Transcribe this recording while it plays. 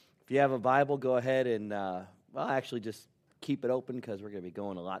If you have a Bible, go ahead and, actually just keep it open because we're going to be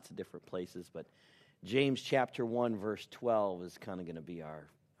going to lots of different places. But James chapter 1, verse 12 is kind of going to be our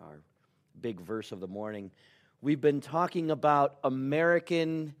big verse of the morning. We've been talking about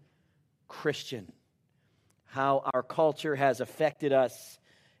American Christian, how our culture has affected us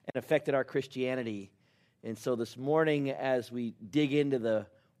and affected our Christianity. And so this morning, as we dig into the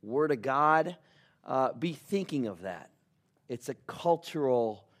Word of God, be thinking of that. It's a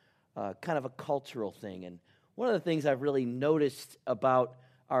cultural kind of a cultural thing. And one of the things I've really noticed about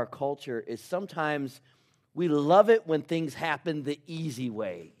our culture is sometimes we love it when things happen the easy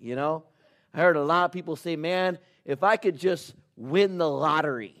way, you know? I heard a lot of people say, man, if I could just win the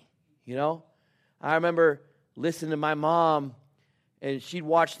lottery, you know? I remember listening to my mom, and she'd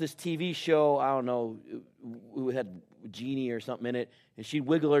watch this TV show, I don't know, it had Genie or something in it, and she'd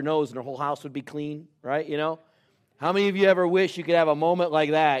wiggle her nose and her whole house would be clean, right, you know? How many of you ever wish you could have a moment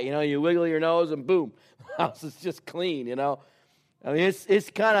like that? You know, you wiggle your nose and boom, the house is just clean, you know? I mean, it's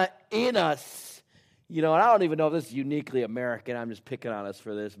kind of in us, you know, and I don't even know if this is uniquely American. I'm just picking on us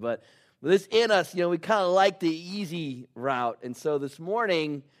for this, but this in us, you know, we kind of like the easy route. And so this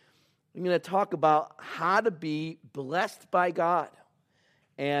morning, I'm going to talk about how to be blessed by God.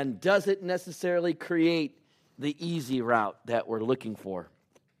 And does it necessarily create the easy route that we're looking for?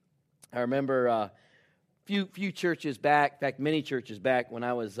 I remember few churches back, in fact, many churches back, when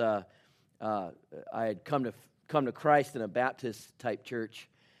I was, I had come to Christ in a Baptist type church,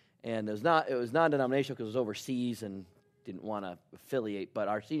 and it was non-denominational because it was overseas and didn't want to affiliate. But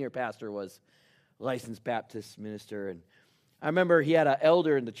our senior pastor was a licensed Baptist minister, and I remember he had an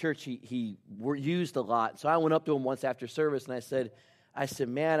elder in the church he used a lot. So I went up to him once after service, and I said,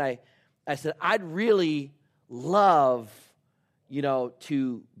 man, I said I'd really love, you know,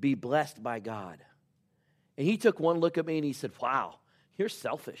 to be blessed by God. And he took one look at me and he said, wow, you're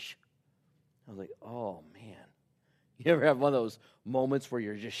selfish. I was like, oh, man. You ever have one of those moments where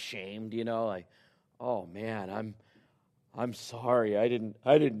you're just shamed, you know, like, oh, man, I'm sorry. I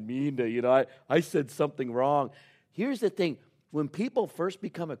didn't mean to, you know, I said something wrong. Here's the thing. When people first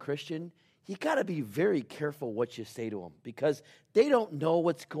become a Christian, you got to be very careful what you say to them because they don't know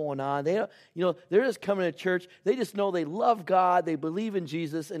what's going on. They don't, you know, they're just coming to church. They just know they love God. They believe in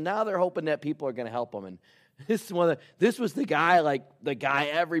Jesus, and now they're hoping that people are going to help them. And this was the guy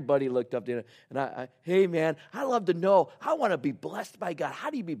everybody looked up to. And I, hey, man, I love to know. I want to be blessed by God.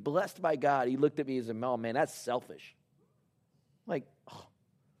 How do you be blessed by God? He looked at me and said, oh, man, that's selfish. I'm like, oh,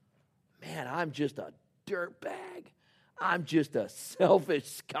 man, I'm just a dirtbag. I'm just a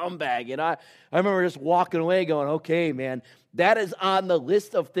selfish scumbag. And I remember just walking away going, okay, man, that is on the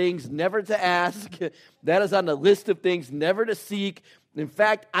list of things never to ask. That is on the list of things never to seek. In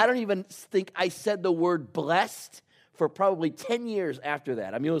fact, I don't even think I said the word blessed for probably 10 years after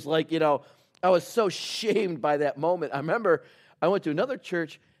that. I mean, it was like, you know, I was so shamed by that moment. I remember I went to another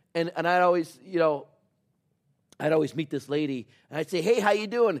church, and I'd always, you know, I'd always meet this lady, and I'd say, hey, how you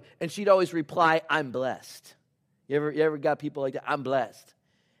doing? And she'd always reply, I'm blessed. You ever got people like that? I'm blessed.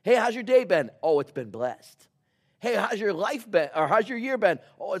 Hey, how's your day been? Oh, it's been blessed. Hey, how's your life been? Or how's your year been?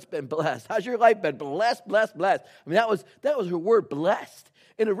 Oh, it's been blessed. How's your life been? Blessed, blessed, blessed. I mean, that was her word, blessed.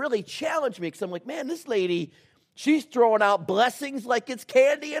 And it really challenged me because I'm like, man, this lady, she's throwing out blessings like it's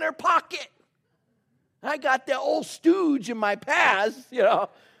candy in her pocket. I got that old stooge in my past, you know,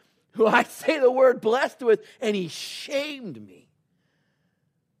 who I say the word blessed with, and he shamed me.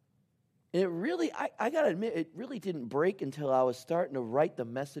 And it really, I got to admit, it really didn't break until I was starting to write the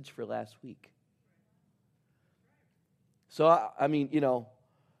message for last week. So, I mean, you know,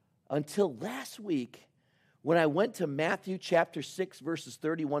 until last week, when I went to Matthew chapter 6, verses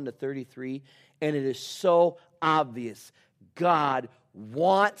 31 to 33, and it is so obvious, God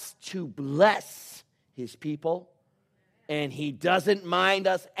wants to bless his people, and he doesn't mind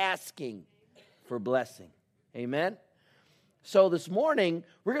us asking for blessing. Amen? So this morning,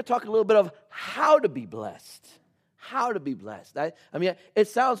 we're going to talk a little bit of how to be blessed. How to be blessed. I mean, it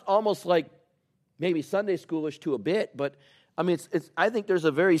sounds almost like maybe Sunday schoolish to a bit, but I mean, I think there's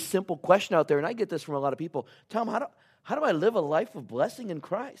a very simple question out there, and I get this from a lot of people. Tom, how do I live a life of blessing in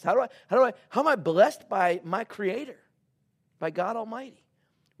Christ? How am I blessed by my Creator, by God Almighty?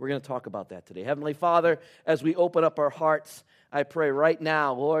 We're going to talk about that today. Heavenly Father, as we open up our hearts, I pray right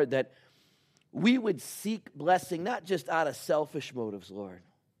now, Lord, that we would seek blessing not just out of selfish motives, Lord,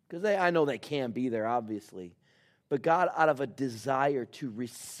 because I know they can be there, obviously, but God, out of a desire to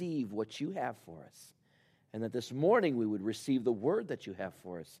receive what you have for us, and that this morning we would receive the word that you have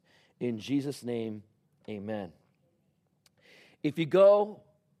for us. In Jesus' name, amen. If you go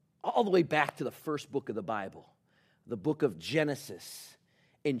all the way back to the first book of the Bible, the book of Genesis,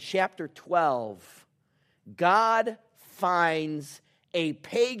 in chapter 12, God finds a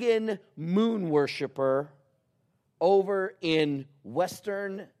pagan moon worshiper over in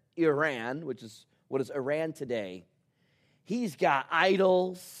western Iran, which is what is Iran today. He's got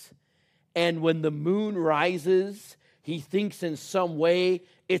idols, and when the moon rises, he thinks in some way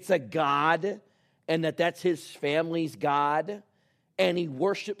it's a god, and that's his family's god, and he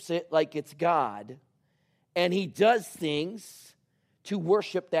worships it like it's God, and he does things to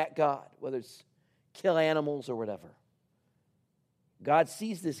worship that god, whether it's kill animals or whatever. God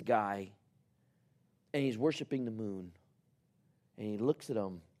sees this guy, and he's worshiping the moon, and he looks at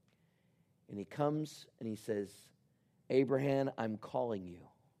him, and he comes and he says, Abraham, I'm calling you.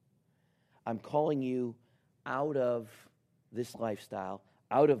 I'm calling you out of this lifestyle,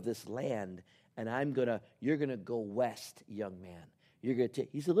 out of this land, and you're gonna go west, young man. You're gonna take.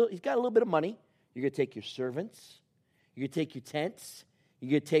 He's got a little bit of money. You're gonna take your servants. You're gonna take your tents.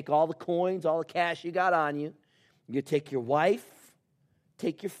 You're gonna take all the coins, all the cash you got on you. You're gonna take your wife,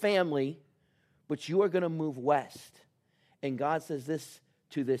 take your family, but you are gonna move west. And God says this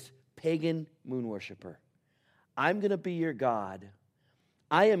to this pagan moon worshiper: I'm gonna be your God.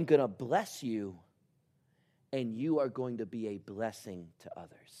 I am gonna bless you, and you are going to be a blessing to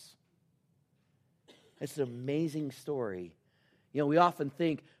others. It's an amazing story. You know, we often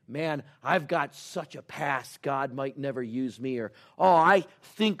think, man, I've got such a past, God might never use me. Or, I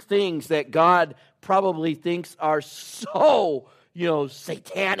think things that God probably thinks are so,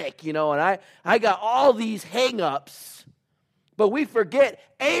 satanic, and I got all these hang-ups. But we forget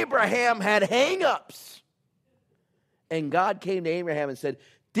Abraham had hang-ups. And God came to Abraham and said,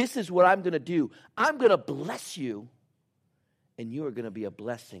 this is what I'm going to do. I'm going to bless you, and you are going to be a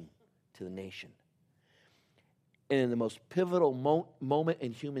blessing to the nation. And in the most pivotal moment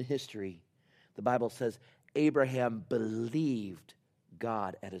in human history, the Bible says Abraham believed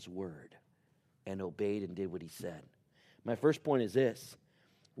God at his word and obeyed and did what he said. My first point is this: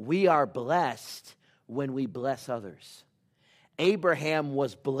 we are blessed when we bless others. Abraham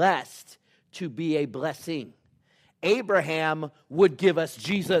was blessed to be a blessing. Abraham would give us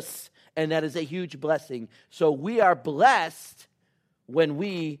Jesus, and that is a huge blessing. So we are blessed when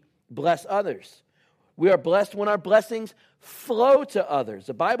we bless others. We are blessed when our blessings flow to others.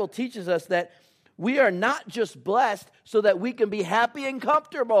 The Bible teaches us that we are not just blessed so that we can be happy and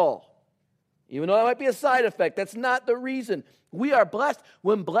comfortable. Even though that might be a side effect, that's not the reason. We are blessed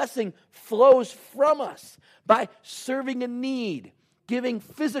when blessing flows from us by serving a need, giving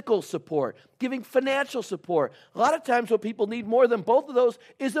physical support, giving financial support. A lot of times what people need more than both of those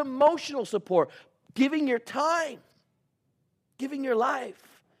is emotional support, giving your time, giving your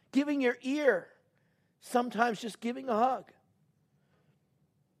life, giving your ear. Sometimes just giving a hug.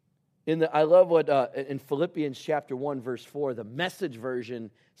 I love what in Philippians chapter 1, verse 4, the Message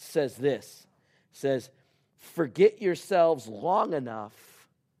version says this. It says, forget yourselves long enough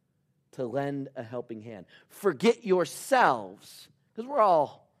to lend a helping hand. Forget yourselves. Because we're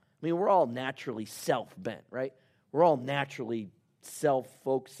all naturally self-bent, right? We're all naturally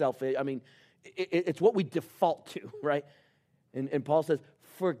self-focused, it's what we default to, right? And Paul says,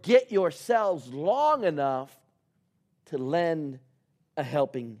 forget yourselves long enough to lend a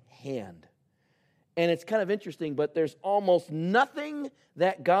helping hand. And it's kind of interesting, but there's almost nothing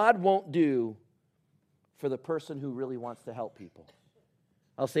that God won't do for the person who really wants to help people.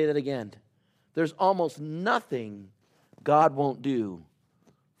 I'll say that again. There's almost nothing God won't do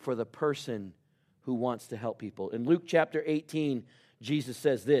for the person who wants to help people. In Luke chapter 18, Jesus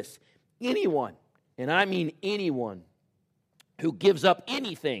says this: anyone, and I mean anyone, who gives up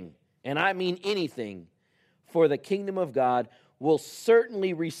anything, and I mean anything, for the kingdom of God will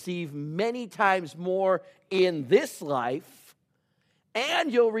certainly receive many times more in this life,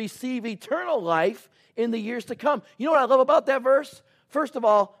 and you'll receive eternal life in the years to come. You know what I love about that verse? First of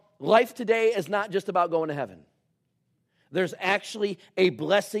all, life today is not just about going to heaven. There's actually a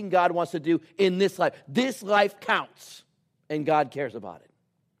blessing God wants to do in this life. This life counts, and God cares about it.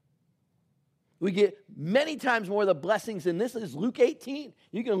 We get many times more of the blessings in this. Is Luke 18.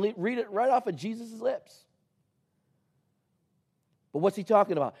 You can read it right off of Jesus' lips. But what's he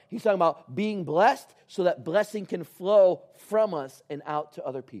talking about? He's talking about being blessed so that blessing can flow from us and out to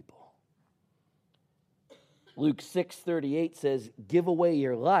other people. Luke 6:38 says, give away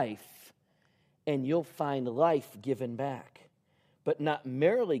your life and you'll find life given back. But not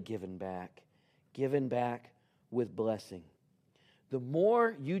merely given back with blessing. The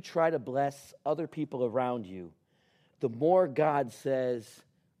more you try to bless other people around you, the more God says,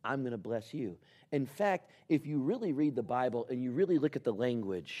 I'm going to bless you. In fact, if you really read the Bible and you really look at the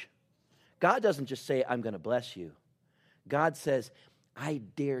language, God doesn't just say, I'm going to bless you. God says, I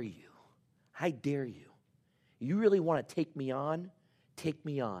dare you. I dare you. You really want to take me on? Take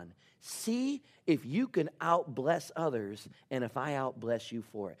me on. See if you can out-bless others and if I out-bless you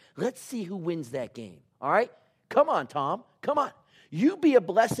for it. Let's see who wins that game, all right? Come on, Tom. Come on. You be a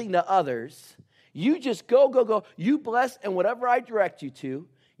blessing to others. You just go. You bless, and whatever I direct you to,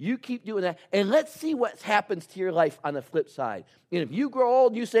 you keep doing that. And let's see what happens to your life on the flip side. And if you grow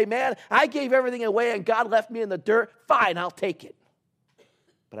old and you say, man, I gave everything away and God left me in the dirt, fine, I'll take it.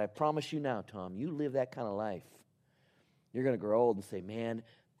 But I promise you now, Tom, you live that kind of life, you're going to grow old and say, man,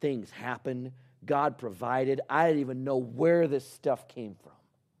 things happen. God provided. I didn't even know where this stuff came from.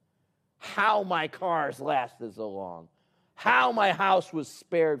 How my cars lasted so long. How my house was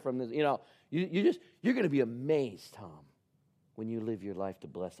spared from this. You know, you're going to be amazed, Tom, when you live your life to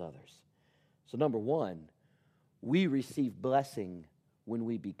bless others. So number one, we receive blessing when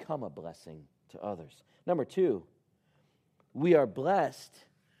we become a blessing to others. Number two, we are blessed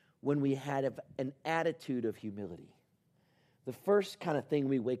when we have an attitude of humility. The first kind of thing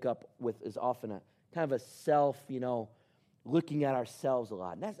we wake up with is often a kind of a self, looking at ourselves a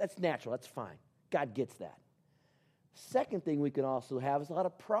lot. And that's natural. That's fine. God gets that. Second thing we can also have is a lot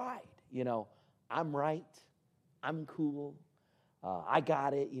of pride. I'm right. I'm cool. I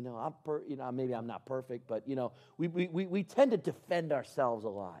got it. Maybe I'm not perfect, but we tend to defend ourselves a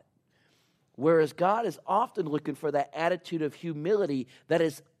lot. Whereas God is often looking for that attitude of humility that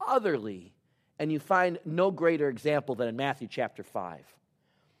is otherly. And you find no greater example than in Matthew chapter 5.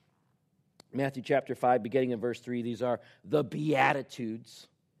 Matthew chapter 5, beginning in verse 3, these are the Beatitudes.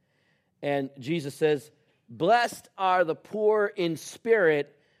 And Jesus says, blessed are the poor in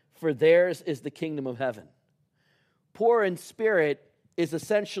spirit, for theirs is the kingdom of heaven. Poor in spirit is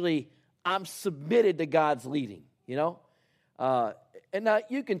essentially, I'm submitted to God's leading, And now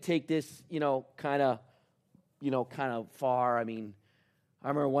you can take this, kind of far. I mean, I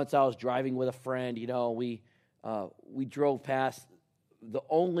remember once I was driving with a friend, we drove past the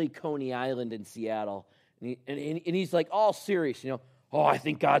only Coney Island in Seattle, and he's like all serious, I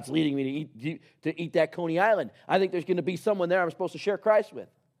think God's leading me to eat that Coney Island. I think there's going to be someone there I'm supposed to share Christ with.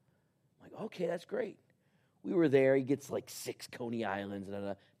 I'm like, okay, that's great. We were there. He gets like 6 Coney Islands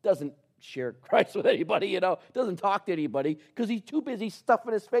and doesn't share Christ with anybody, doesn't talk to anybody because he's too busy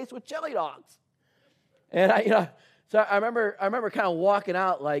stuffing his face with chili dogs. And So I remember kind of walking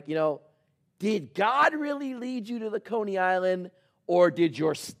out like, did God really lead you to the Coney Island, or did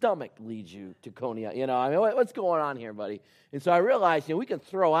your stomach lead you to Coney Island? What's going on here, buddy? And so I realized, we can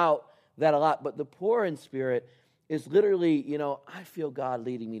throw out that a lot, but the poor in spirit is literally, I feel God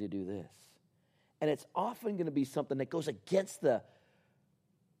leading me to do this. And it's often going to be something that goes against the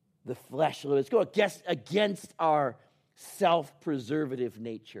flesh a little bit. It's going against our self-preservative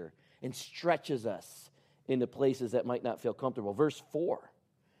nature and stretches us into places that might not feel comfortable. Verse 4.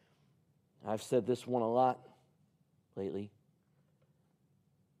 I've said this one a lot lately.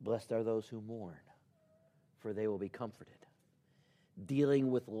 Blessed are those who mourn, for they will be comforted. Dealing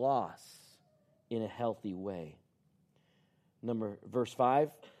with loss in a healthy way. Verse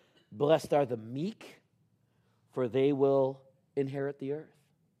 5. Blessed are the meek, for they will inherit the earth.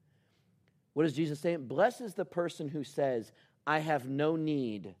 What is Jesus saying? Blessed is the person who says, I have no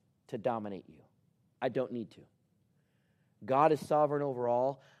need to dominate you. I don't need to. God is sovereign over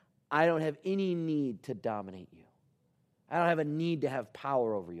all. I don't have any need to dominate you. I don't have a need to have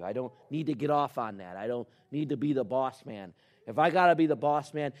power over you. I don't need to get off on that. I don't need to be the boss man. If I got to be the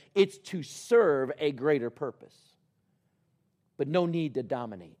boss man, it's to serve a greater purpose. But no need to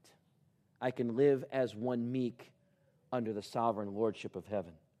dominate. I can live as one meek under the sovereign lordship of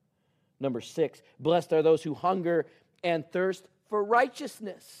heaven. 6, blessed are those who hunger and thirst for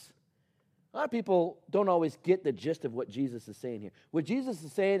righteousness. A lot of people don't always get the gist of what Jesus is saying here. What Jesus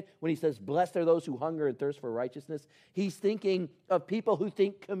is saying when he says, blessed are those who hunger and thirst for righteousness, he's thinking of people who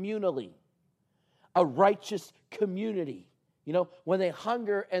think communally, a righteous community. When they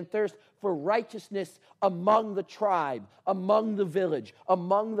hunger and thirst for righteousness among the tribe, among the village,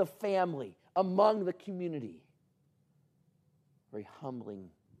 among the family, among the community. Very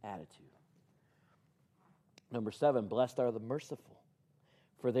humbling attitude. 7, blessed are the merciful,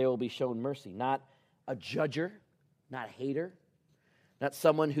 for they will be shown mercy. Not a judger, not a hater, not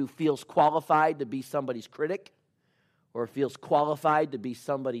someone who feels qualified to be somebody's critic or feels qualified to be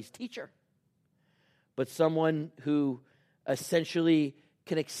somebody's teacher, but someone who essentially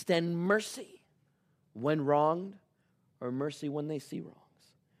can extend mercy when wronged or mercy when they see wrongs.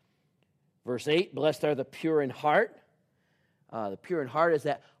 Verse 8, blessed are the pure in heart. The pure in heart is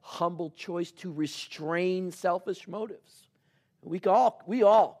that humble choice to restrain selfish motives. We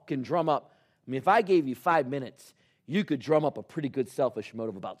all can drum up. If I gave you 5 minutes, you could drum up a pretty good selfish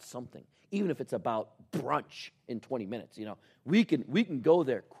motive about something, even if it's about brunch in 20 minutes. We can go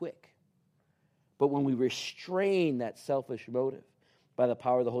there quick. But when we restrain that selfish motive by the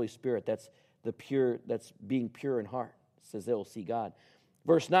power of the Holy Spirit, that's being pure in heart. It says they will see God.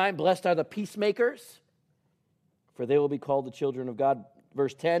 Verse 9, blessed are the peacemakers, for they will be called the children of God.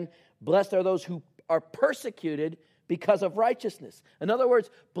 Verse 10, blessed are those who are persecuted because of righteousness. In other words,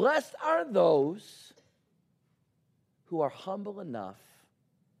 blessed are those who are humble enough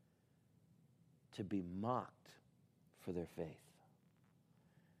to be mocked for their faith,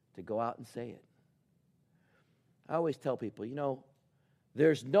 to go out and say it. I always tell people,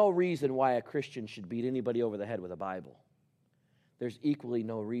 there's no reason why a Christian should beat anybody over the head with a Bible. There's equally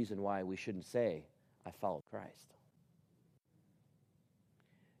no reason why we shouldn't say, I follow Christ.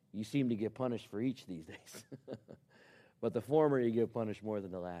 You seem to get punished for each these days. But the former, you get punished more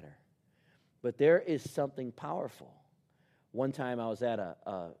than the latter. But there is something powerful. One time I was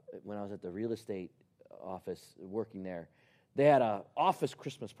when I was at the real estate office working there, they had an office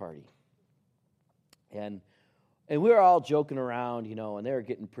Christmas party. And we were all joking around, and they were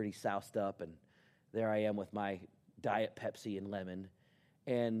getting pretty soused up. And there I am with my Diet Pepsi and lemon.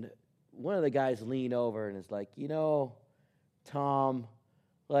 And one of the guys leaned over and is like, Tom,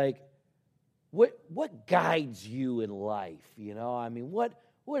 what guides you in life?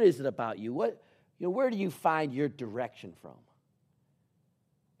 What is it about you? Where do you find your direction from?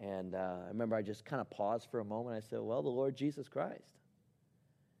 And I remember I just kind of paused for a moment. I said, well, the Lord Jesus Christ.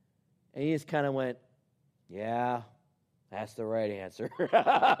 And he just kind of went, yeah, that's the right answer.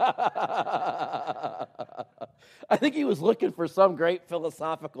 I think he was looking for some great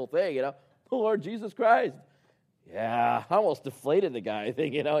philosophical thing, the Lord Jesus Christ. Yeah, I almost deflated the guy. I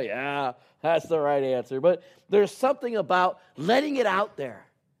think, yeah, that's the right answer. But there's something about letting it out there,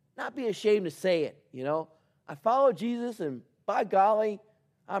 not be ashamed to say it, I follow Jesus, and by golly,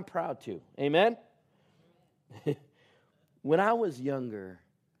 I'm proud to. Amen? When I was younger,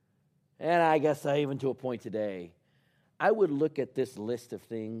 and I guess even to a point today, I would look at this list of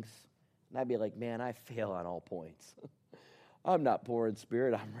things, and I'd be like, man, I fail on all points. I'm not poor in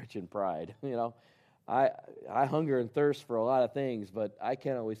spirit, I'm rich in pride. I hunger and thirst for a lot of things, but I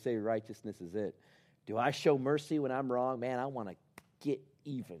can't always say righteousness is it. Do I show mercy when I'm wrong? Man, I want to get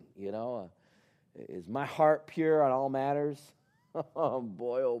even, Is my heart pure on all matters? Oh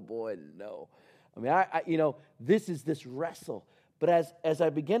boy, no. I mean, this is this wrestle. But as I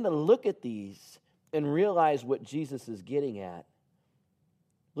begin to look at these and realize what Jesus is getting at,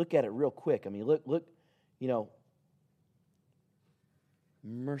 look at it real quick. I mean, look,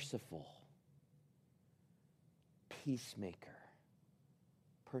 merciful, peacemaker,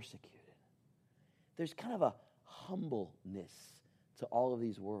 persecuted. There's kind of a humbleness to all of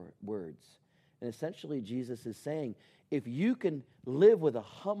these words. And essentially, Jesus is saying, if you can live with a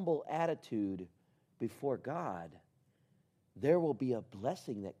humble attitude before God, there will be a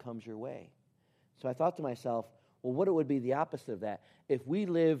blessing that comes your way. So I thought to myself, well, what would be the opposite of that? If we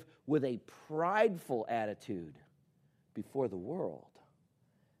live with a prideful attitude before the world,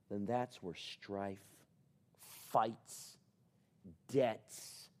 then that's where strife, fights,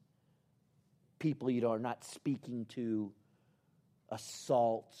 debts, people are not speaking to,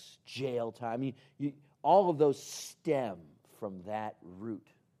 assaults, jail time. All of those stem from that root.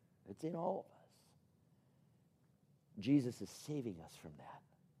 It's in all of us. Jesus is saving us from that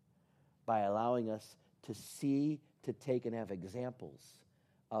by allowing us to see, to take, and have examples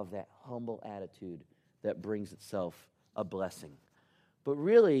of that humble attitude that brings itself a blessing. But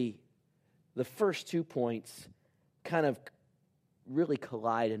really, the first 2 points kind of really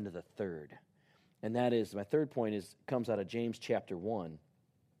collide into the third. And that is, my third point comes out of James chapter 1.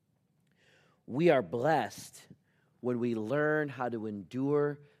 We are blessed when we learn how to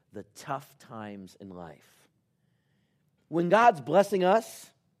endure the tough times in life. When God's blessing us,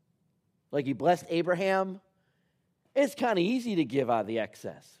 like he blessed Abraham, it's kind of easy to give out of the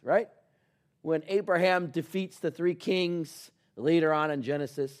excess, right? When Abraham defeats the 3 kings later on in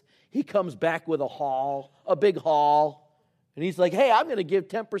Genesis, he comes back with a big haul, and he's like, hey, I'm going to give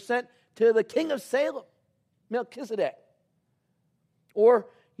 10% to the king of Salem, Melchizedek. Or,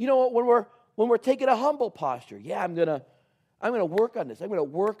 when we're taking a humble posture, yeah, I'm going to work on this. I'm going to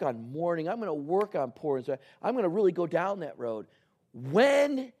work on mourning. I'm going to work on poor. I'm going to really go down that road.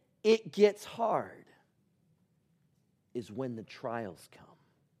 When it gets hard is when the trials come.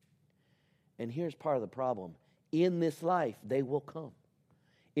 And here's part of the problem. In this life, they will come.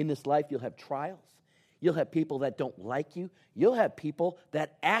 In this life, you'll have trials. You'll have people that don't like you. You'll have people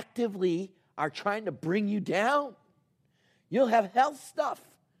that actively are trying to bring you down. You'll have health stuff.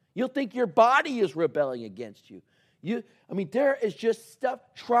 You'll think your body is rebelling against you. There is just stuff,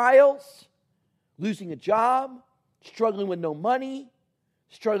 trials, losing a job, struggling with no money,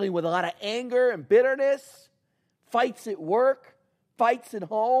 struggling with a lot of anger and bitterness, fights at work, fights at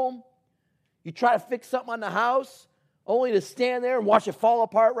home. You try to fix something on the house, only to stand there and watch it fall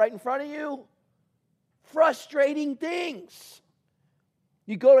apart right in front of you. Frustrating things.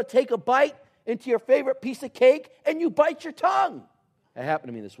 You go to take a bite into your favorite piece of cake, and you bite your tongue. That happened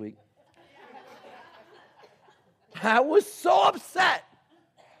to me this week. I was so upset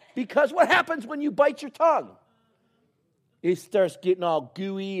because what happens when you bite your tongue? It starts getting all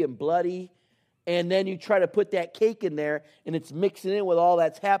gooey and bloody, and then you try to put that cake in there, and it's mixing in with all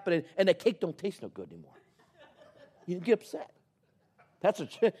that's happening, and the cake don't taste no good anymore. You get upset.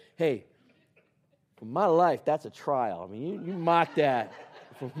 Hey, for my life, that's a trial. You mock that.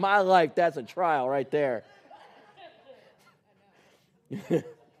 For my life, that's a trial right there.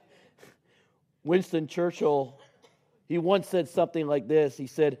 Winston Churchill, he once said something like this. He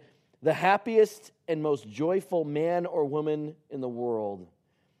said, "The happiest and most joyful man or woman in the world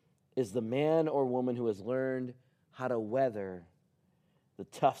is the man or woman who has learned how to weather the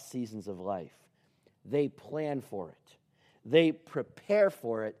tough seasons of life. They plan for it. They prepare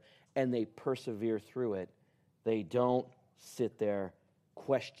for it, and they persevere through it. They don't sit there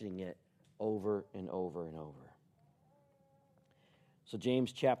questioning it over and over and over." So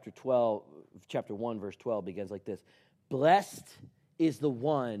James chapter 1, verse 12 begins like this. "Blessed is the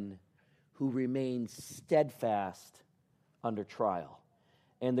one who remains steadfast under trial."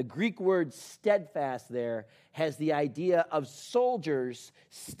 And the Greek word steadfast there has the idea of soldiers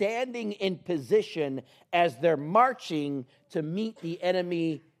standing in position as they're marching to meet the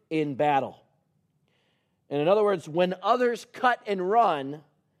enemy in battle. And in other words, when others cut and run,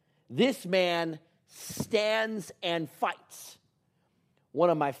 this man stands and fights. One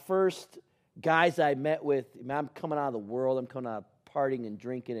of my first guys I met with, I'm coming out of the world, I'm coming out of partying and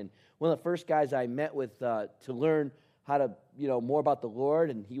drinking, and one of the first guys I met with to learn how to, more about the Lord,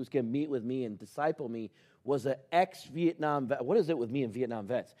 and he was going to meet with me and disciple me, was an ex-Vietnam vet. What is it with me and Vietnam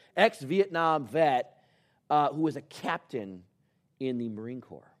vets? Ex-Vietnam vet who was a captain in the Marine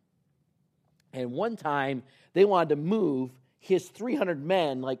Corps. And one time, they wanted to move his 300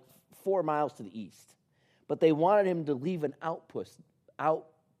 men like 4 miles to the east. But they wanted him to leave an outpost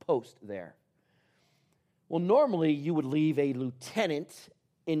there. Well, normally, you would leave a lieutenant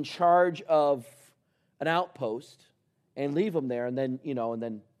in charge of an outpost and leave him there and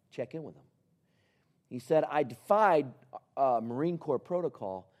then check in with him. He said, "I defied Marine Corps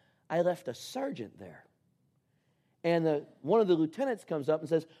protocol. I left a sergeant there." And one of the lieutenants comes up and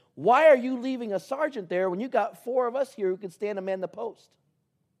says, "Why are you leaving a sergeant there when you got 4 of us here who can stand and man the post?"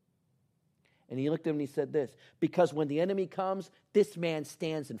 And he looked at him and he said this, "Because when the enemy comes, this man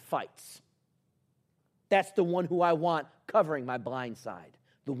stands and fights. That's the one who I want covering my blind side,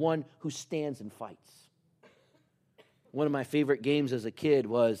 the one who stands and fights." One of my favorite games as a kid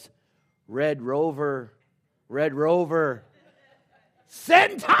was Red Rover,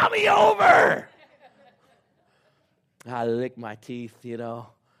 send Tommy over. I lick my teeth,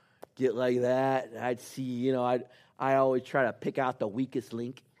 get like that. I'd see, I always try to pick out the weakest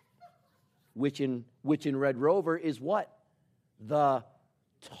link, which in Red Rover is what? The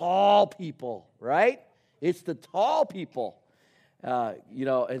tall people, right? It's the tall people.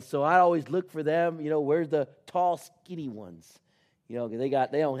 And so I always look for them, where's the tall, skinny ones? They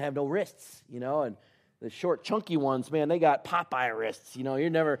don't have no wrists, and the short, chunky ones, man, they got Popeye wrists.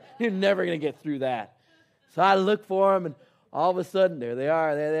 You're never going to get through that. So I look for them, and all of a sudden, there they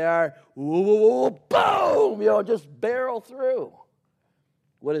are. Whoa, boom, just barrel through.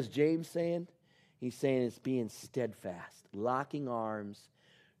 What is James saying? He's saying it's being steadfast, locking arms,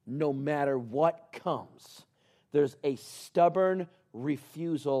 no matter what comes. There's a stubborn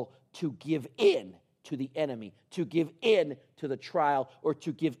refusal to give in to the enemy, to give in to the trial, or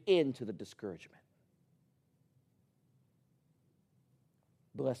to give in to the discouragement.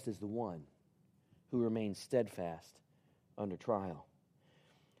 Blessed is the one who remains steadfast under trial.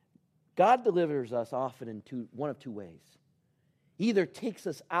 God delivers us often in one of two ways. He either takes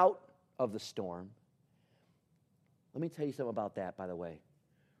us out of the storm. Let me tell you something about that, by the way.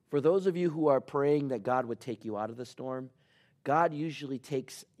 For those of you who are praying that God would take you out of the storm, God usually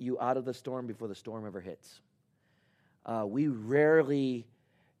takes you out of the storm before the storm ever hits. We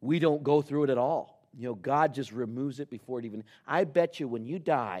don't go through it at all. God just removes it before it even. I bet you when you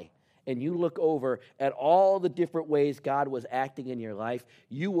die and you look over at all the different ways God was acting in your life,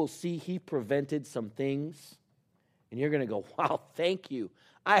 you will see He prevented some things, and you're going to go, "Wow, thank you.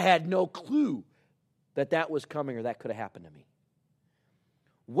 I had no clue that was coming or that could have happened to me."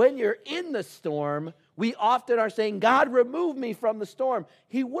 When you're in the storm, We often are saying, God, remove me from the storm.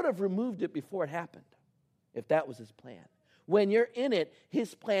 He would have removed it before it happened, if that was his plan. When you're in it,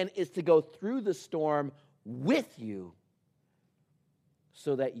 his plan is to go through the storm with you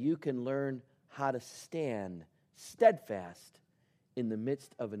so that you can learn how to stand steadfast in the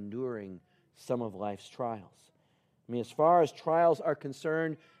midst of enduring some of life's trials. I mean, as far as trials are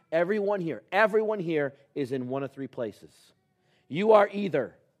concerned, everyone here is in one of three places. You are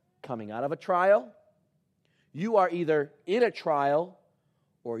either coming out of a trial, you are either in a trial,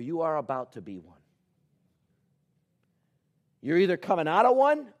 or you are about to be one. You're either coming out of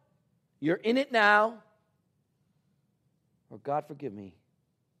one, you're in it now, or God forgive me,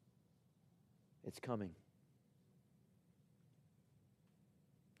 it's coming.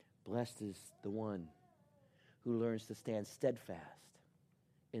 Blessed is the one who learns to stand steadfast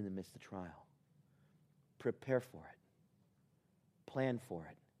in the midst of trial. Prepare for it. Plan for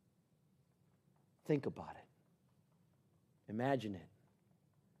it. Think about it. Imagine it.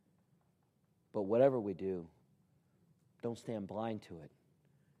 But whatever we do, don't stand blind to it.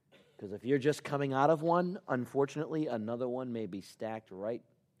 Because if you're just coming out of one, unfortunately, another one may be stacked right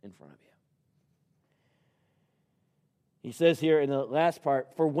in front of you. He says here in the last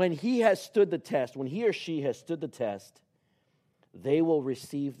part, for when he has stood the test, when he or she has stood the test, they will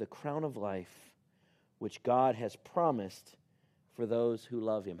receive the crown of life which God has promised for those who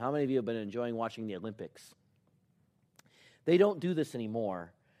love him. How many of you have been enjoying watching the Olympics? They don't do this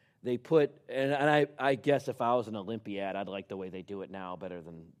anymore. They put, and I guess if I was an Olympiad, I'd like the way they do it now better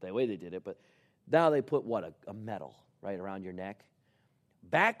than the way they did it, but now they put a medal right around your neck.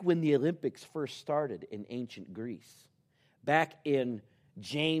 Back when the Olympics first started in ancient Greece, back in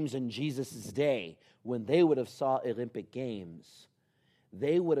James and Jesus' day, when they would have saw Olympic Games,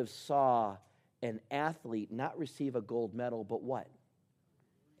 they would have saw an athlete not receive a gold medal, but what?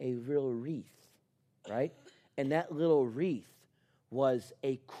 A real wreath, right? And that little wreath was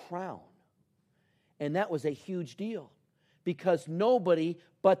a crown. And that was a huge deal because nobody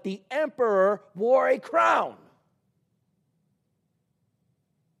but the emperor wore a crown.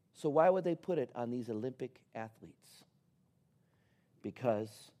 So why would they put it on these Olympic athletes?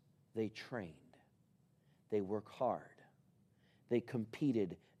 Because they trained. They worked hard. They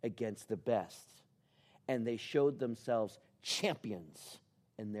competed against the best. And they showed themselves champions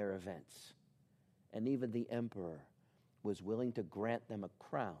in their events. And even the emperor was willing to grant them a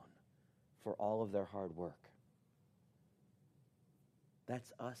crown for all of their hard work.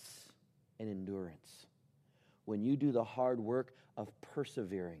 That's us in endurance. When you do the hard work of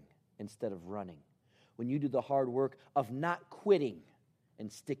persevering instead of running. When you do the hard work of not quitting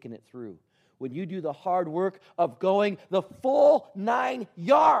and sticking it through. When you do the hard work of going the full 9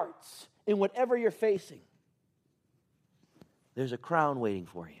 yards in whatever you're facing. There's a crown waiting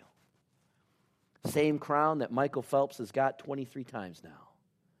for you. Same crown that Michael Phelps has got 23 times now.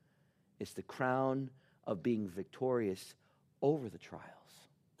 It's the crown of being victorious over the trials.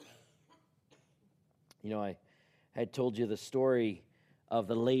 You know, I had told you the story of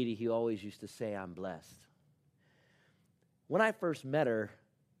the lady who always used to say, I'm blessed. When I first met her,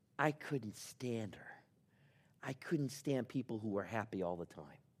 I couldn't stand her. I couldn't stand people who were happy all the time.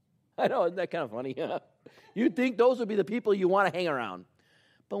 I know, isn't that kind of funny? You'd think those would be the people you want to hang around.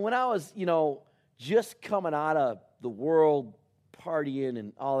 But when I was, just coming out of the world, partying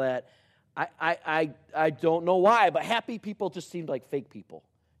and all that, I don't know why, but happy people just seemed like fake people.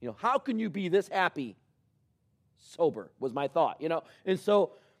 How can you be this happy? Sober was my thought, And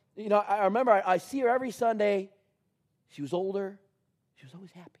so, I remember I see her every Sunday. She was older. She was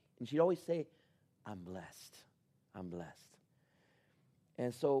always happy. And she'd always say, I'm blessed. I'm blessed.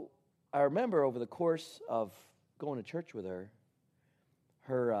 And so I remember over the course of going to church with her,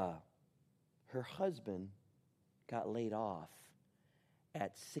 her husband got laid off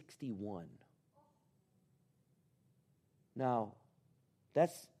at 61. Now,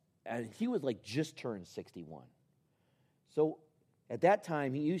 and he was like just turned 61. So at that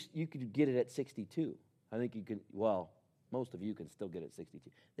time, you could get it at 62. I think you can, most of you can still get it at 62.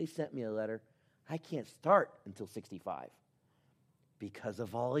 They sent me a letter. I can't start until 65 because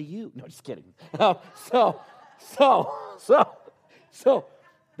of all of you. No, just kidding. So,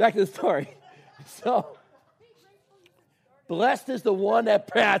 back to the story. So, blessed is the one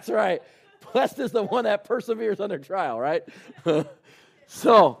that's right. Blessed is the one that perseveres under trial, right?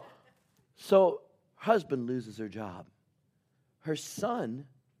 So husband loses her job. Her son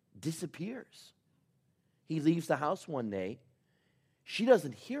disappears. He leaves the house one day. She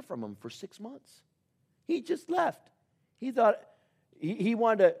doesn't hear from him for 6 months. He just left. He thought he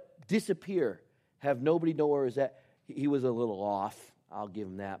wanted to disappear, have nobody know where he was at. He was a little off. I'll give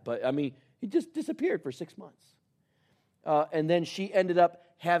him that. But, He just disappeared for 6 months. And then she ended up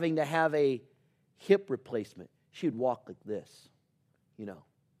having to have a hip replacement. She would walk like this, you know.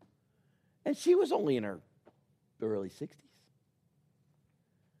 And she was only in her early 60s.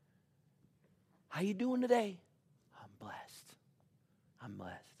 How you doing today? I'm blessed. I'm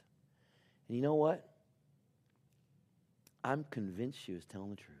blessed. And you know what? I'm convinced she was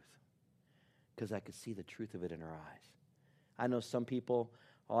telling the truth because I could see the truth of it in her eyes. I know some people,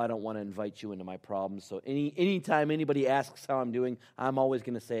 I don't want to invite you into my problems, so anytime anybody asks how I'm doing, I'm always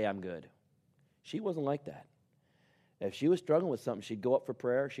going to say I'm good. She wasn't like that. If she was struggling with something, she'd go up for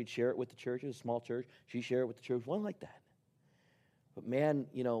prayer, she'd share it with the church, it's a small church, she'd share it with the church. It wasn't like that. But man,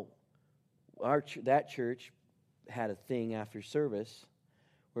 you know, that church had a thing after service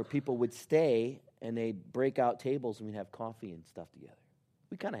where people would stay and they'd break out tables and we'd have coffee and stuff together.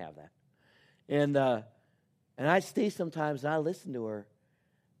 We kind of have that. And I'd stay sometimes and I listened to her,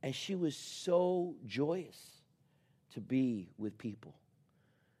 and she was so joyous to be with people,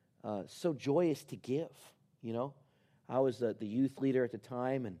 so joyous to give, you know. I was the youth leader at the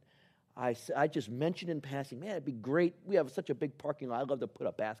time, and I just mentioned in passing, man, it'd be great. We have such a big parking lot. I'd love to put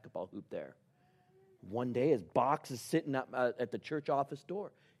a basketball hoop there. One day, his box is sitting up at the church office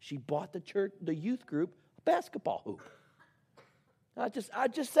door. She bought the youth group a basketball hoop. I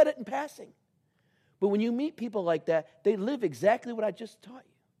just said it in passing. But when you meet people like that, they live exactly what I just taught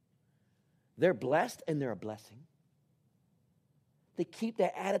you. They're blessed and they're a blessing. They keep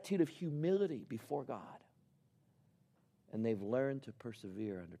that attitude of humility before God. And they've learned to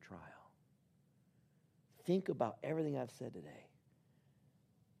persevere under trial. Think about everything I've said today.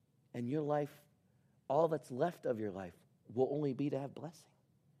 And your life, all that's left of your life, will only be to have blessing.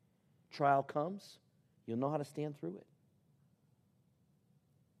 Trial comes, you'll know how to stand through it.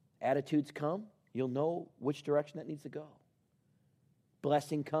 Attitudes come, you'll know which direction that needs to go.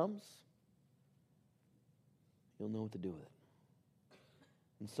 Blessing comes, you'll know what to do with it.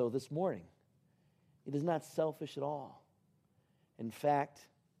 And so this morning, it is not selfish at all. In fact,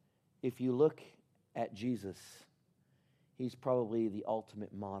 if you look at Jesus, he's probably the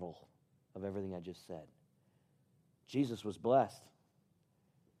ultimate model of everything I just said. Jesus was blessed.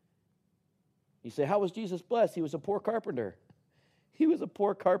 You say, how was Jesus blessed? He was a poor carpenter. He was a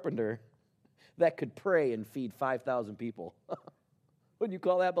poor carpenter that could pray and feed 5,000 people. Wouldn't you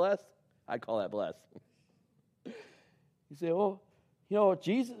call that blessed? I'd call that blessed. You say, well, you know,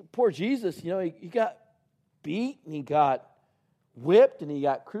 poor Jesus, you know, he got beat and he got whipped and he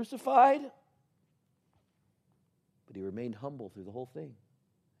got crucified. But he remained humble through the whole thing.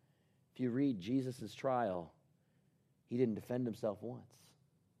 If you read Jesus' trial, he didn't defend himself once.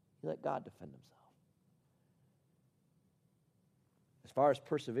 He let God defend himself. As far as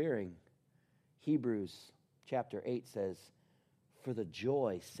persevering, Hebrews chapter 8 says, for the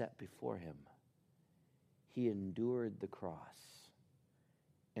joy set before him, he endured the cross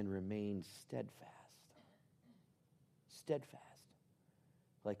and remained steadfast. Steadfast.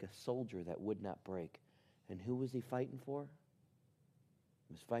 Like a soldier that would not break. And who was he fighting for?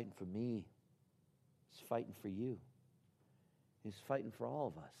 He was fighting for me. He was fighting for you. He was fighting for all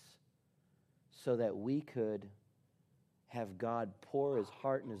of us. So that we could have God pour his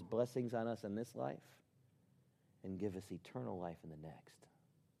heart and his blessings on us in this life and give us eternal life in the next.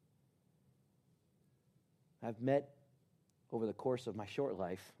 I've met, over the course of my short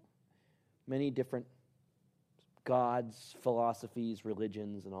life, many different gods, philosophies,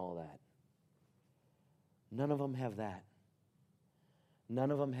 religions, and all that. None of them have that.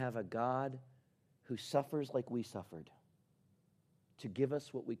 None of them have a God who suffers like we suffered to give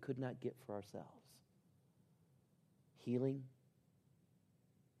us what we could not get for ourselves. Healing,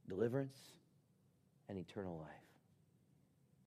 deliverance, and eternal life.